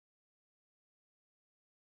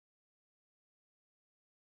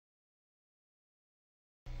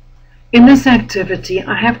In this activity,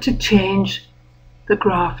 I have to change the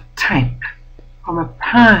graph type from a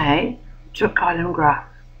pie to a column graph.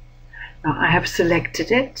 Now I have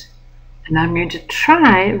selected it, and I'm going to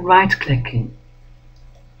try right-clicking.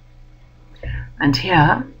 And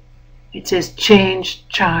here it says change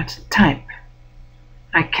chart type.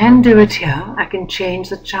 I can do it here. I can change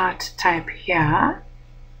the chart type here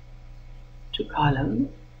to column,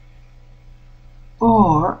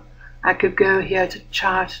 or I could go here to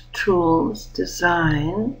Chart Tools,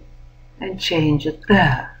 Design, and change it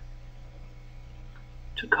there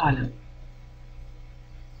to column.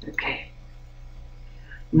 Okay.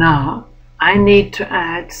 Now I need to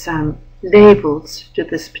add some labels to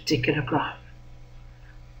this particular graph.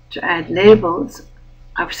 To add labels,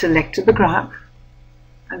 I've selected the graph.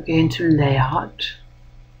 I'm going to Layout.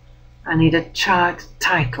 I need a chart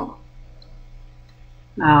title.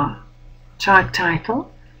 Now, chart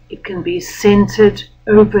title, it can be centered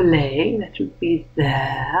overlay, that would be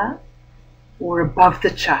there, or above the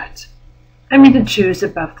chart. I'm going to choose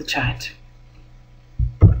above the chart.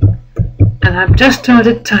 And I've just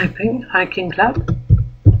started typing Hiking Club,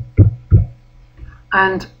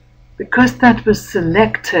 and because that was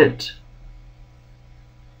selected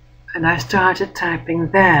and I started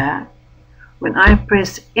typing there, when I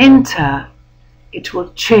press enter, it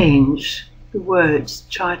will change the words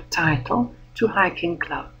chart title to Hiking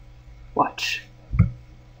Club. Watch.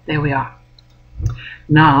 There we are.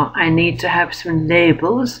 Now I need to have some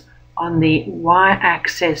labels on the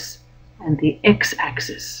y-axis and the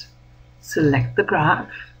x-axis. Select the graph,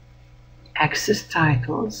 axis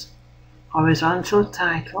titles, horizontal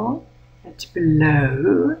title, that's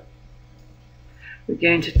below. We're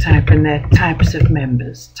going to type in there types of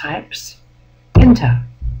members, types, enter.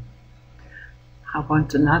 I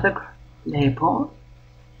want another label.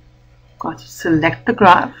 Got to select the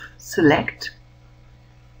graph, select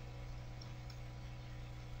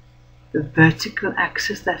the vertical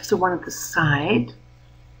axis, that's the one at the side.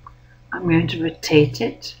 I'm going to rotate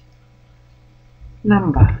it.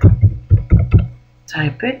 Number.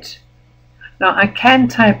 Type it. Now I can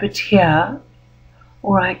type it here,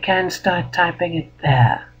 or I can start typing it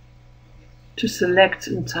there. To select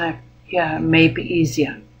and type here may be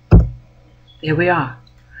easier. There we are.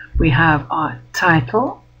 We have our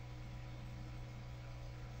title,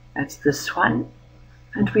 that's this one,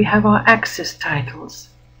 and we have our axis titles.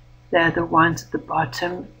 They're the ones at the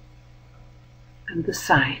bottom and the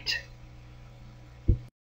side.